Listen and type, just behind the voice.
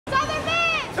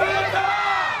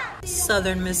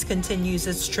Southern Miss continues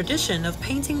its tradition of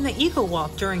painting the Eagle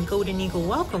Walk during Golden Eagle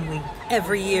Welcome Week.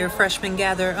 Every year, freshmen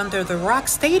gather under the Rock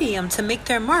Stadium to make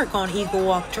their mark on Eagle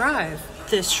Walk Drive.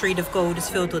 This street of gold is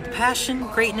filled with passion,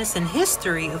 greatness, and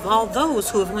history of all those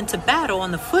who have went to battle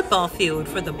on the football field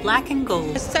for the black and gold.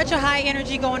 There's such a high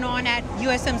energy going on at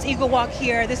USM's Eagle Walk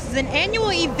here. This is an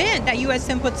annual event that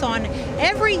USM puts on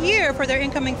every year for their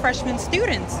incoming freshman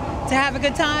students to have a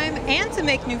good time and to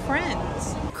make new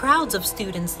friends. Crowds of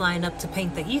students line up to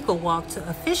paint the Eagle Walk to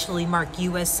officially mark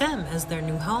USM as their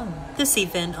new home. This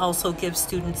event also gives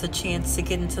students a chance to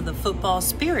get into the football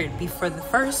spirit before the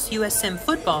first USM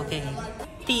football game.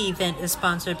 The event is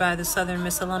sponsored by the Southern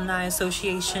Miss Alumni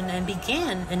Association and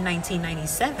began in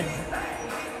 1997.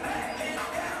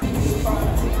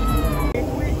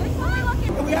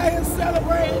 We are here to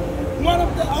celebrate one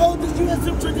of the oldest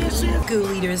USM traditions. GEWW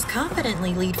leaders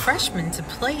confidently lead freshmen to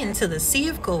play into the sea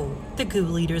of gold. The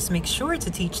GEWW leaders make sure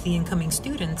to teach the incoming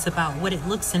students about what it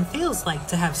looks and feels like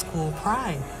to have school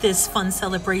pride. This fun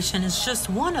celebration is just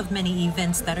one of many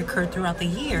events that occur throughout the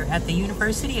year at the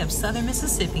University of Southern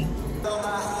Mississippi.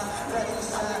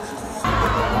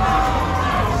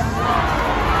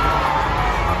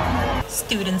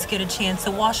 Students get a chance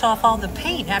to wash off all the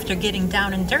paint after getting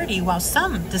down and dirty, while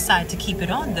some decide to keep it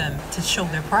on them to show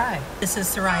their pride. This is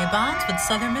Soraya Bonds with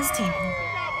Southern Miss TV.